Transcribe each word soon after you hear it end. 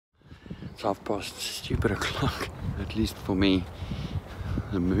It's o'clock, at least for me.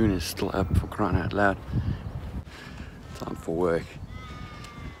 The moon is still up, for crying out loud. Time for work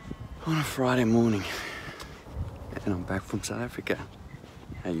on a Friday morning. And I'm back from South Africa.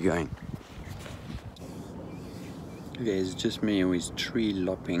 How you going? Okay, it's just me always tree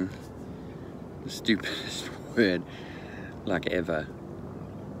lopping. The stupidest word like ever.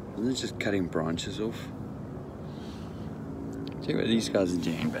 Isn't it just cutting branches off? See what these guys are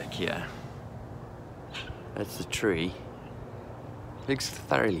doing back here. That's the tree. Looks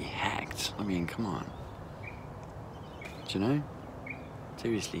thoroughly hacked. I mean, come on. Do you know?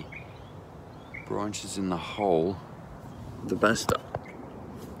 Seriously. Branches in the hole. The bus stop.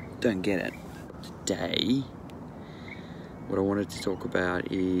 Don't get it. Today, what I wanted to talk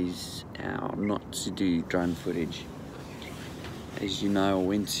about is our not to do drone footage. As you know, I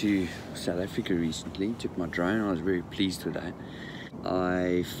went to South Africa recently, took my drone. I was very pleased with that.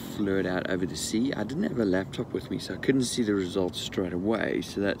 I flew it out over the sea. I didn't have a laptop with me, so I couldn't see the results straight away.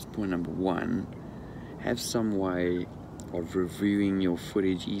 So that's point number one. Have some way of reviewing your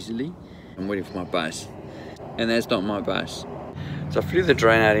footage easily. I'm waiting for my bus, and that's not my bus. So I flew the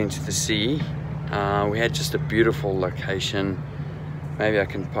drone out into the sea. We had just a beautiful location. Maybe I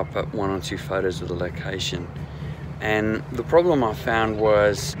can pop up one or two photos of the location. And the problem I found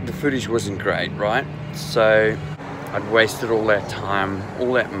was the footage wasn't great, right? So I'd wasted all that time,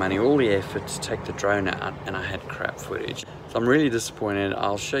 all that money, all the effort to take the drone out, and I had crap footage. So I'm really disappointed.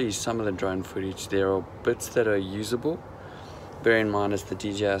 I'll show you some of the drone footage. There are bits that are usable. Bear in mind as the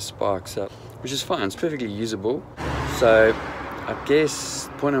DJI sparks up, which is fine, it's perfectly usable. So I guess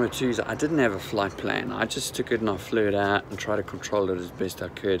point number two is I didn't have a flight plan. I just took it and I flew it out and tried to control it as best I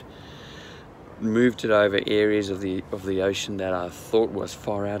could. Moved it over areas of the ocean that I thought was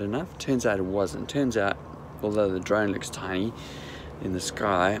far out enough. Turns out it wasn't. Turns out, although the drone looks tiny in the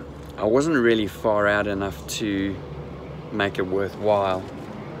sky, I wasn't really far out enough to make it worthwhile.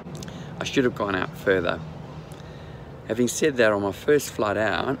 I should have gone out further. Having said that, on my first flight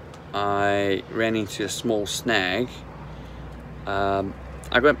out, I ran into a small snag.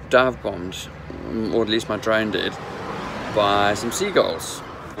 I got dive bombed, or at least my drone did, by some seagulls.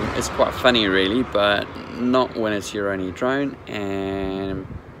 It's quite funny really, but not when it's your only drone, and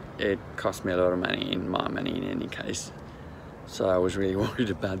it cost me a lot of money, in my money in any case. So I was really worried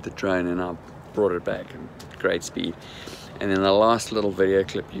about the drone, and I brought it back at great speed. And in the last little video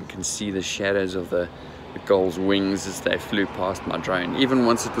clip, you can see the shadows of the gulls' wings as they flew past my drone. Even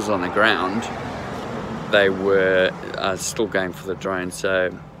once it was on the ground, they were still going for the drone.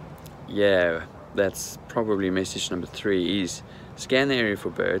 So yeah, that's probably message number 3 is scan the area for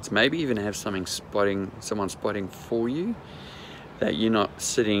birds. Maybe even have someone spotting for you, that you're not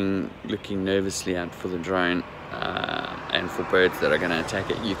sitting looking nervously out for the drone and for birds that are going to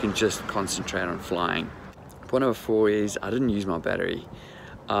attack it. You can just concentrate on flying. Point number 4 is I didn't use my battery.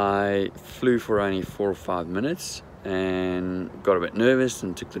 I flew for only 4 or 5 minutes and got a bit nervous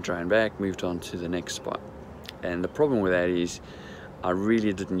and took the drone back, moved on to the next spot. And the problem with that is I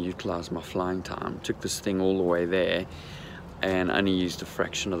really didn't utilize my flying time. Took this thing all the way there and only used a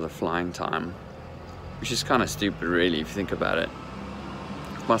fraction of the flying time, which is kind of stupid really if you think about it.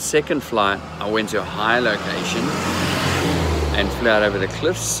 My second flight, I went to a higher location and flew out over the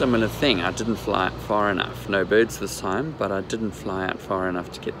cliffs. Similar thing, I didn't fly out far enough. No birds this time, but I didn't fly out far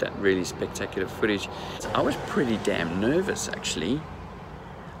enough to get that really spectacular footage. I was pretty damn nervous actually.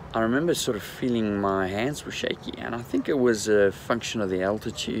 I remember sort of feeling my hands were shaky, and I think it was a function of the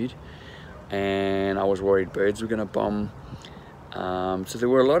altitude, and I was worried birds were going to bomb. So there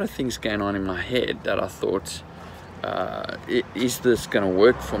were a lot of things going on in my head that I thought, is this going to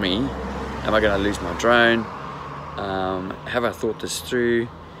work for me? Am I going to lose my drone? Have I thought this through?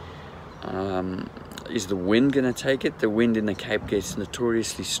 Is the wind going to take it? The wind in the Cape gets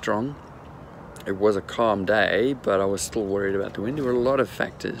notoriously strong. It was a calm day, but I was still worried about the wind. There were a lot of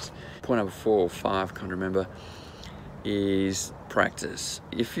factors. Point number 4 or 5, can't remember, is practice.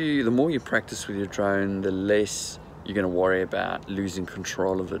 The more you practice with your drone, the less you're going to worry about losing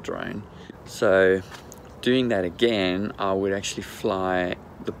control of the drone. So doing that again, I would actually fly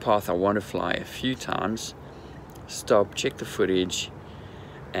the path I want to fly a few times, stop, check the footage,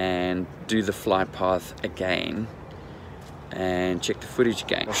 and do the flight path again and check the footage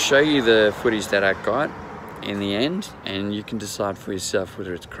again. I'll show you the footage that I got in the end, and you can decide for yourself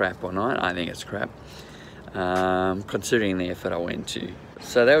whether it's crap or not. I think it's crap, considering the effort I went to.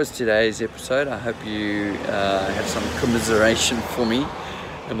 So that was today's episode. I hope you have some commiseration for me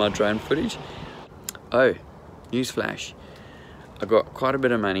and my drone footage. Oh, newsflash. I got quite a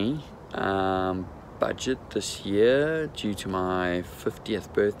bit of money budget this year due to my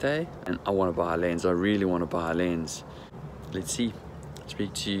 50th birthday, and I want to buy a lens. I really want to buy a lens. Let's see.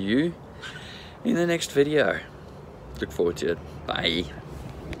 Speak to you in the next video. Look forward to it. Bye.